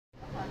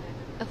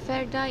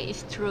fair die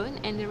is thrown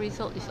and the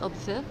result is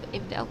observed,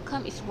 if the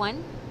outcome is 1,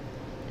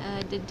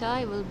 the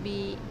die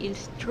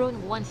is thrown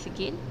once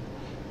again,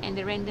 and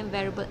the random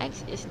variable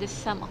x is the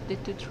sum of the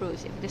two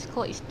throws. If the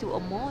score is 2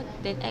 or more,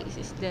 then x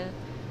is the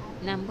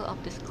number of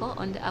the score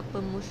on the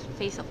uppermost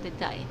face of the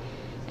die.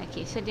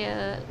 Okay, so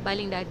dia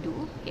baling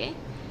dadu. Okay,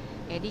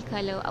 jadi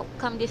kalau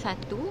outcome dia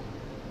 1,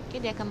 okay,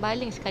 dia akan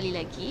baling sekali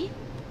lagi.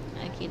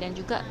 Okay, dan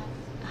juga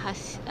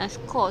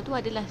skor tu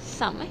adalah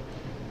sum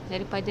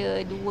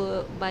daripada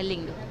dua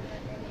baling tu.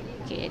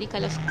 Okay, jadi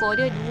kalau skor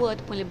dia 2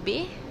 ataupun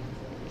lebih,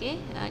 okay,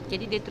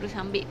 jadi dia terus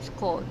ambil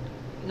skor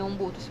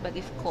nombor tu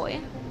sebagai skor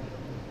ya.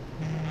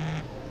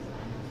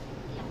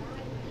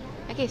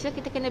 Okay, so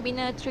kita kena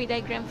bina tree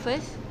diagram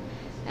first.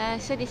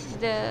 So this is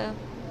the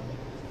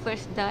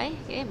first die,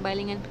 okay,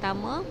 balingan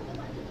pertama.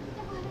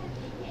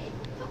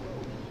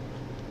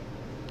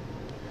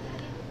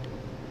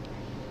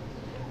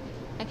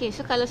 Okay,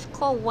 so kalau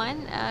score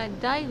 1,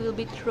 die will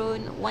be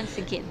thrown once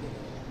again.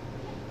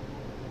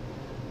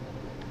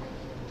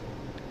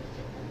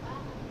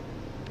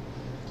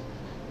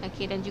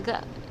 Okay, dan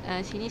juga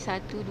sini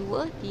 1,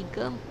 2,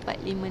 3,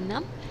 4, 5, 6.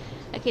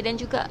 Okay, dan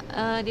juga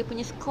dia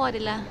punya skor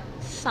adalah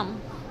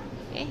sum.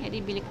 Okay, jadi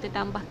bila kita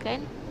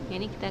tambahkan, yang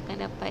ni kita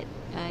akan dapat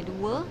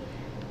 2,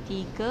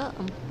 3,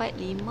 4,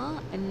 5,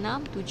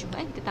 6,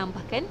 7. Kita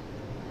tambahkan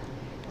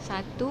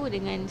 1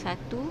 dengan 1,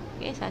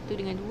 okay, 1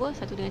 dengan 2,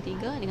 1 dengan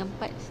 3, dengan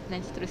 4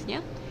 dan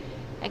seterusnya.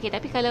 Okay,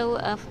 tapi kalau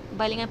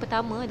balingan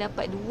pertama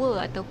dapat 2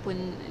 ataupun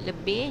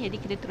lebih, jadi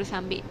kita terus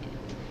ambil,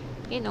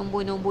 okay,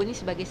 nombor-nombor ni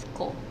sebagai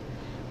skor.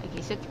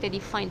 Okay, so kita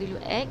define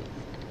dulu x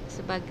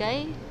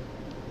sebagai,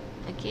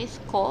 okay,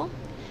 skor.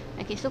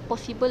 Okay, so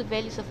possible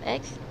values of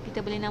x,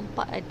 kita boleh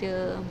nampak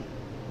ada,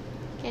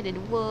 okay, ada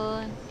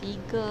 2,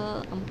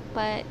 3,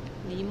 4,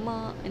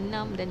 5,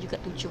 6 dan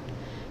juga 7.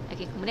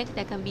 Okay, kemudian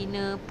kita akan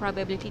bina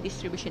probability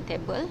distribution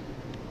table.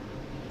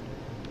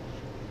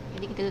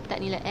 Jadi kita letak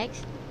nilai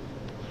x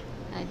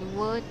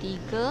 2,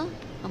 3,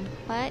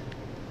 4,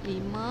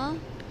 5,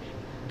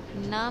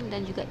 6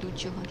 dan juga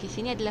 7. Okay,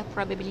 sini adalah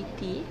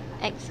probability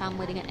x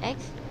sama dengan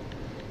x.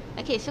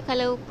 Okay, so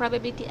kalau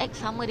probability x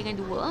sama dengan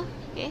 2,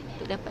 okay,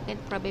 untuk dapatkan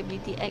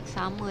probability x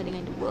sama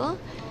dengan 2,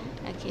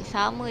 okay,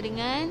 sama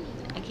dengan,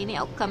 okay, ni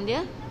outcome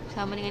dia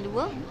sama dengan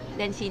 2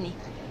 dan sini.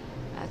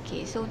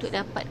 Okay, so untuk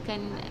dapatkan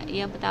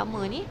yang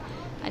pertama ni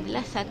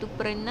adalah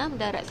 1/6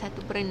 darat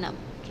 1/6.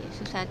 Okay,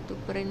 so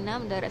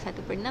 1/6 darat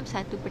 1/6,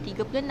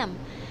 1/36.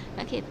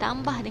 Okay,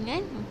 tambah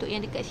dengan, untuk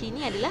yang dekat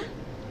sini adalah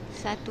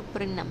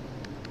 1/6.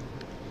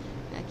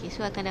 Okay,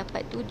 so akan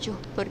dapat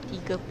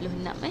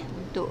 7/36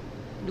 untuk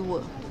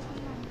 2.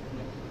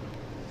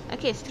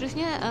 Okay,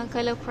 seterusnya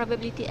kalau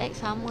probability x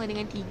sama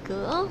dengan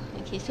 3,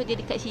 okay, so dia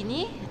dekat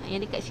sini,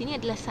 yang dekat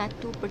sini adalah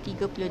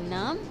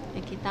 1/36.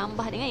 Okay,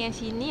 tambah dengan yang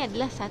sini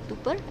adalah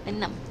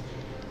 1/6.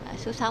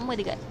 So sama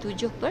dekat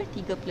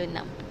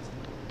 7/36.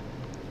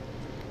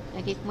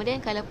 Okay,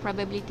 kemudian kalau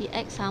probability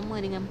x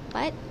sama dengan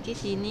 4, okay,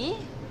 sini,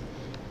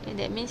 okay,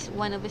 that means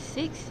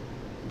 1/6.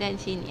 Dan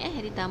sini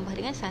ditambah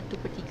dengan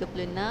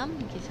 1/36,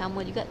 okay,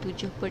 sama juga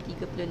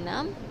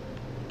 7/36.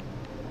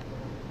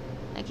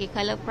 Okay,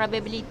 kalau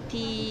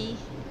probability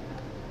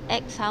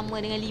x sama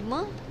dengan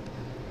 5,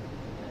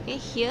 okay,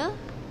 here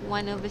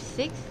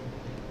 1/6,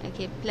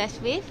 okay,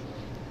 plus with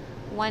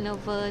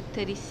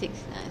 1/36,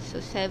 so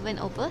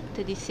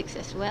 7/36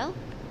 as well.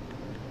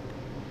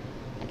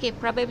 Okay,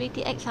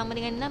 probability x sama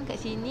dengan 6 kat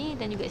sini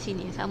dan juga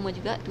sini, sama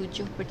juga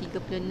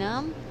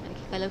 7/36.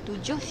 Okay, kalau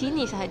 7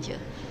 sini sahaja,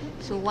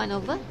 so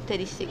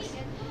 1/36.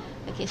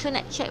 Okay, so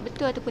nak check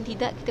betul ataupun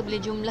tidak, kita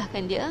boleh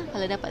jumlahkan dia.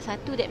 Kalau dapat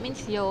 1, that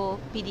means your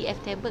PDF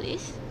table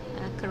is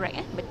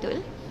correct,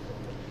 betul.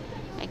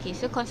 Okay,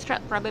 so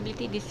construct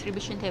probability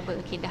distribution table.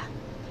 Okay, dah.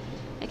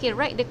 Okay,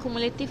 write the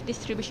cumulative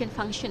distribution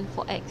function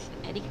for x.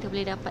 Jadi kita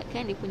boleh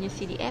dapatkan dia punya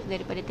CDF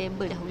daripada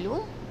table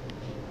dahulu.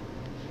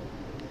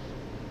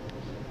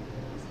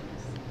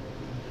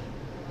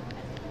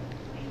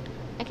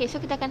 Okay, so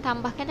kita akan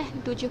tambahkan dah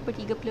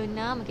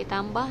 7/36. Okay,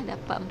 tambah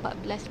dapat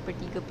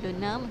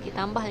 14/36. Okay,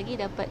 tambah lagi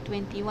dapat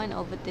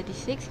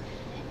 21/36.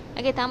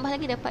 Okay, tambah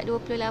lagi dapat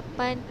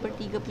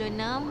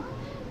 28/36.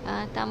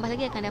 Tambah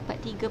lagi akan dapat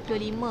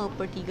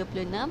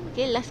 35/36.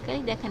 Okay, last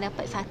kali dia akan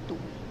dapat 1.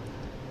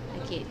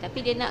 Okay, tapi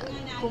dia nak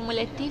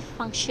cumulative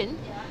function,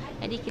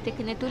 jadi kita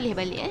kena tulis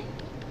balik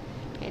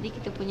Jadi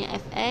kita punya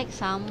fx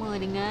sama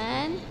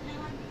dengan,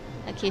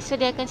 okay, so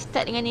dia akan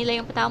start dengan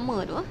nilai yang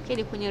pertama tu. Okay,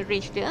 dia punya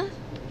range dia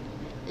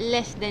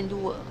less than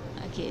 2.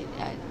 Okay,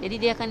 jadi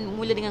dia akan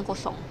mula dengan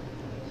kosong.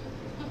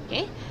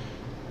 Okay,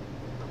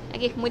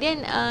 okay,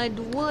 kemudian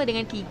 2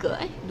 dengan 3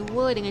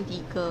 2 dengan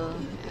 3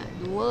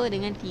 2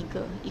 dengan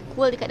 3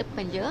 equal dekat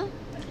depan je.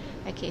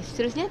 Okay,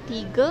 seterusnya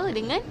 3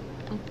 dengan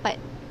 4,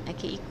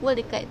 okay, equal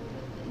dekat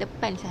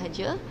depan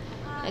sahaja.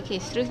 Okay,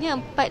 seterusnya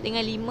 4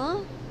 dengan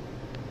 5.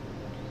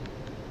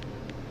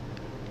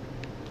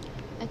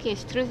 Okay,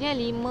 seterusnya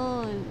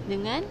 5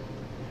 dengan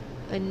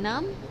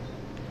 6.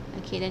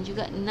 Okay, dan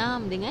juga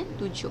 6 dengan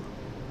 7.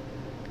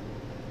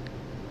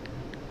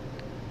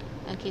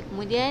 Okey,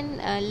 kemudian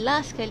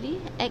last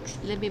kali X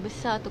lebih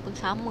besar ataupun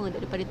sama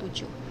daripada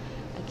 7.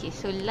 Okey,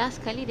 so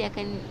last kali dia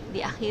akan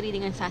diakhiri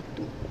dengan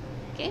 1.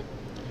 Okey.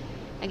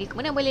 Okey,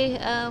 kemudian boleh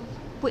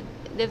put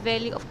the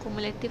value of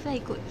cumulative lah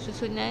ikut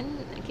susunan.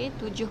 Okey,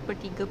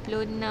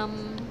 7/36.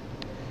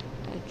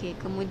 Okey,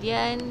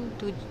 kemudian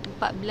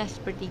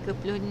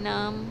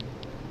 14/36.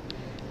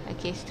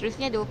 Okey,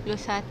 seterusnya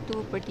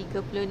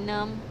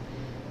 21/36.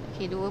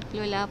 Okey,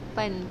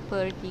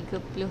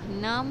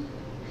 28/36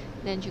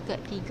 dan juga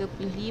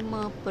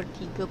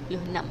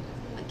 35/36.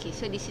 Okey,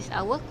 so this is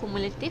our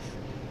cumulative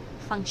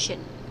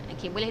function.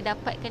 Okay, boleh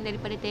dapatkan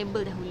daripada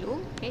table dahulu.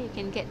 Okay, you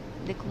can get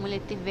the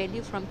cumulative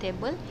value from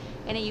table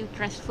and then you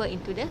transfer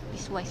into the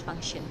piecewise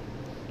function.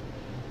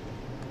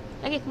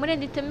 Okay,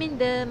 kemudian determine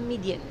the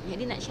median.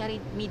 Jadi nak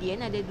cari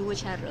median ada dua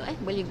cara.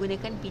 Boleh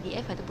gunakan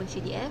PDF ataupun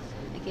CDF.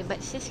 Okay,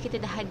 but since kita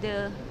dah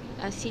ada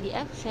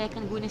CDF, saya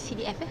akan guna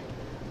CDF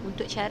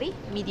untuk cari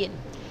median.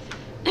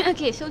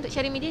 Okay, so untuk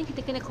cari median kita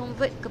kena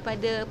convert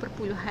kepada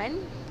perpuluhan.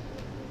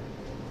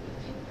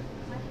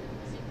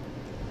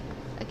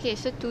 Okay,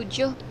 so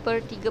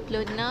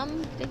 7/36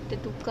 kita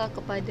tukar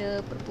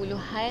kepada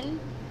perpuluhan.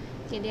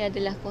 Okay, dia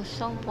adalah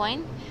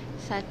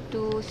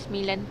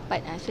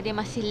 0.194. So dia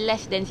masih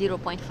less than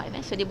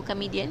 0.5. So dia bukan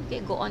median.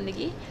 Okay, go on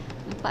lagi.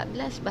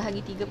 14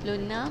 bahagi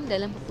 36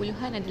 dalam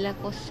perpuluhan adalah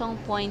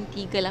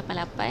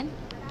 0.388.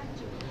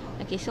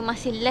 Okay, so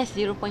masih less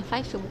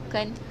 0.5. So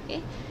bukan.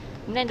 Okay.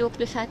 Kemudian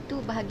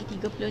 21 bahagi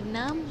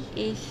 36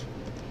 is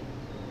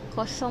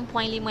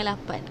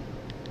 0.58.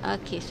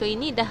 Okay, so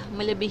ini dah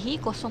melebihi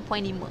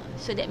 0.5.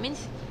 So that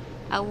means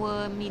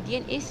our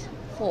median is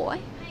 4.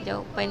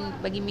 Jawapan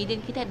bagi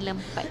median kita adalah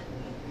 4.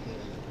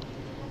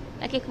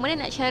 Okay, kemudian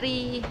nak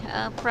cari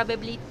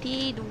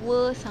probability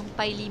 2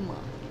 sampai 5.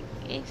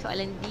 Okay,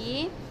 soalan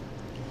D.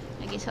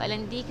 Okay,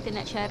 soalan D kita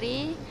nak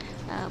cari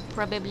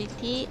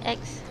probability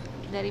X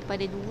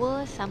daripada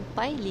 2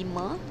 sampai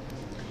 5.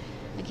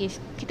 Okay,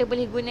 kita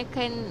boleh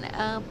gunakan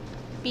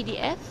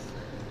PDF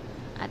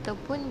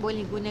ataupun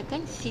boleh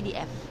gunakan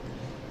CDF.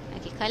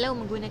 Okay, kalau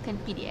menggunakan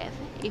PDF,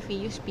 if we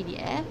use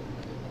PDF,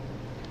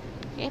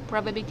 okay,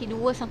 probability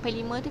 2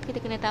 sampai 5 tu kita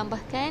kena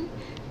tambahkan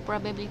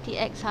probability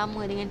X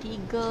sama dengan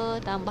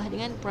 3 tambah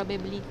dengan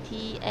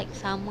probability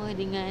X sama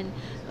dengan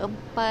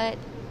 4.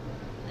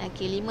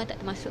 Okay, 5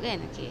 tak termasuk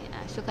kan. Okay,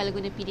 so kalau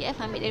guna PDF,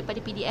 ambil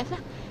daripada PDF lah.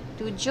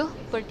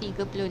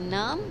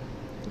 7/36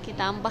 okay,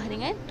 tambah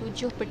dengan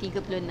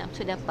 7/36.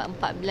 So dapat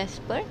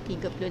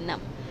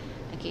 14/36.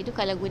 Okay, itu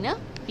kalau guna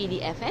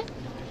PDF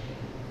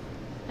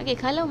Okay,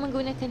 kalau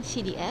menggunakan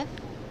CDF,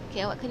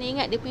 okay, awak kena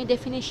ingat dia punya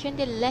definition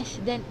dia less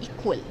than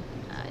equal.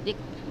 Dia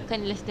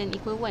bukan less than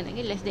equal 1,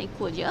 okay, less than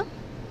equal je.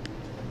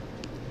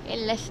 Okay,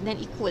 less than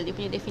equal dia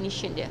punya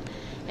definition dia.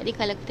 Jadi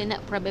kalau kita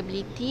nak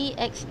probability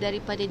X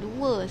daripada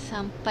 2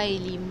 sampai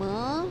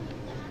 5,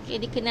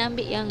 okay, dia kena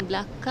ambil yang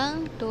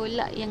belakang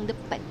tolak yang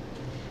depan.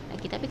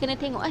 Okay, tapi kena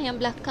tengok yang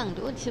belakang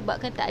tu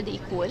disebabkan tak ada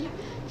equal.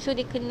 So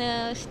dia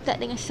kena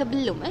start dengan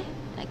sebelum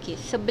okay,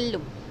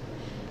 sebelum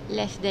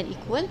less than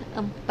equal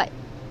 4.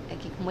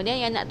 Okay, kemudian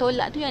yang nak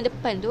tolak tu yang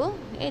depan tu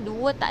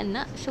 2 tak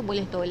nak, so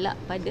boleh tolak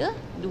pada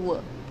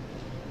 2.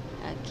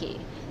 Okay,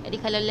 jadi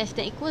kalau less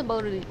than equal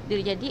baru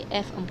dia jadi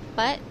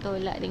F4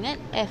 tolak dengan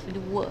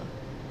F2.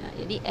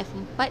 Jadi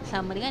F4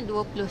 sama dengan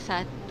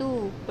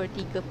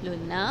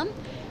 21/36.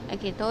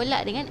 Okay,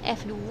 tolak dengan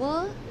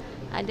F2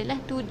 adalah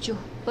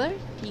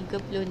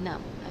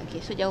 7/36.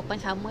 Okay, so jawapan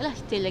samalah,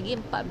 still lagi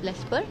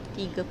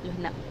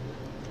 14/36.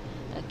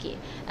 Okay,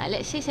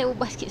 let's say saya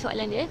ubah sikit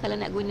soalan dia. Kalau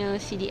nak guna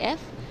CDF,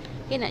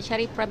 okay, nak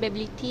cari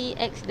probability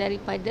X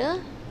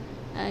daripada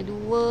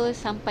 2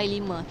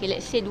 sampai 5. Okay,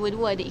 let's say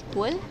dua-dua ada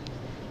equal.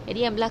 Jadi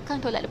yang belakang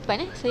tolak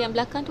depan So yang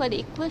belakang tu ada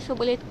equal, so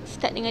boleh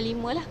start dengan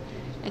 5 lah.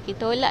 Okay,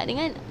 tolak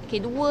dengan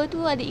 2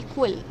 tu ada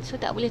equal, so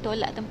tak boleh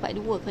tolak tempat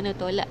 2, kena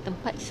tolak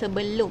tempat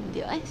sebelum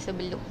dia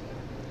sebelum.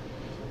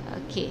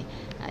 Okay,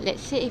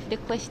 let's say if the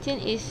question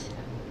is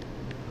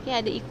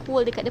ada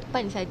equal dekat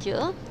depan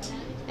saja.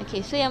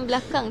 Okay, so yang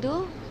belakang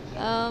tu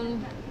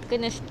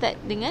kena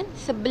start dengan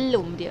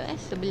sebelum dia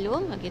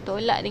sebelum. Okay,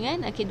 tolak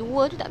dengan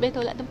 2 tu tak boleh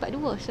tolak tempat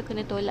 2, so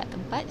kena tolak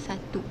tempat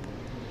 1.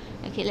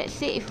 Okay, let's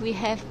say if we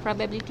have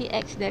probability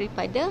X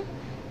daripada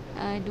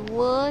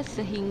 2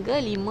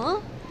 sehingga 5.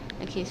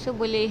 Okay, so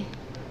boleh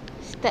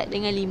start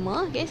dengan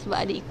 5, okay,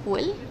 sebab ada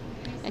equal.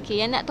 Okay,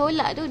 yang nak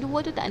tolak tu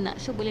 2 tu tak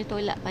nak, so boleh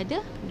tolak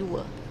pada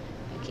 2.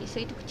 Okay, so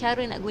itu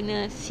cara nak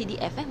guna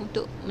CDF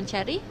untuk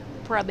mencari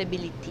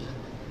probability.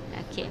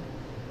 Okay.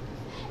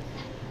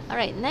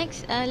 Alright,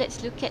 next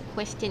let's look at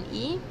question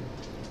E.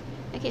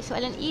 Okay,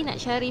 soalan E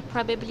nak cari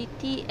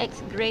probability X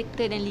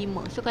greater than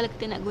 5. So kalau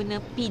kita nak guna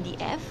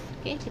PDF,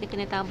 okay, kita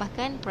kena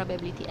tambahkan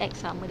probability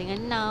X sama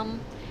dengan 6.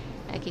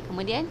 Okay,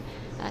 kemudian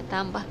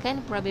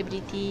tambahkan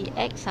probability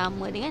X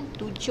sama dengan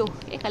 7.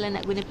 Okay, kalau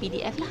nak guna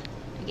PDF lah.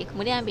 Okay,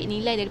 kemudian ambil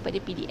nilai daripada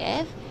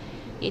PDF,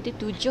 iaitu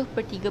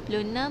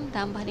 7/36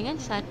 tambah dengan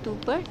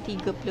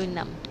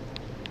 1/36.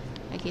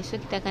 Okay, so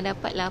kita akan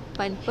dapat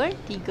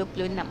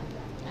 8/36.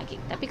 Okay,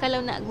 tapi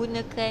kalau nak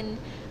gunakan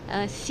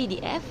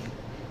CDF,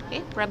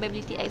 Okay,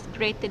 probability X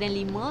greater than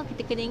 5,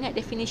 kita kena ingat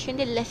definition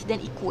dia less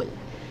than equal.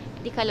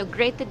 Jadi kalau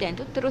greater than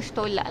tu terus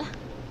tolak lah.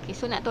 Okay,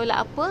 so nak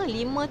tolak apa?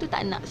 5 tu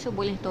tak nak, so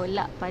boleh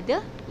tolak pada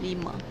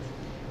 5.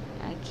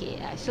 Okay,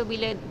 so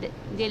bila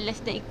dia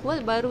less than equal,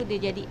 baru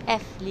dia jadi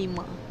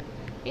F5.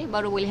 Okay,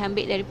 baru boleh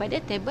ambil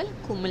daripada table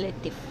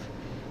kumulatif.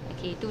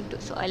 Okay, itu untuk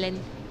soalan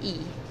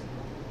E.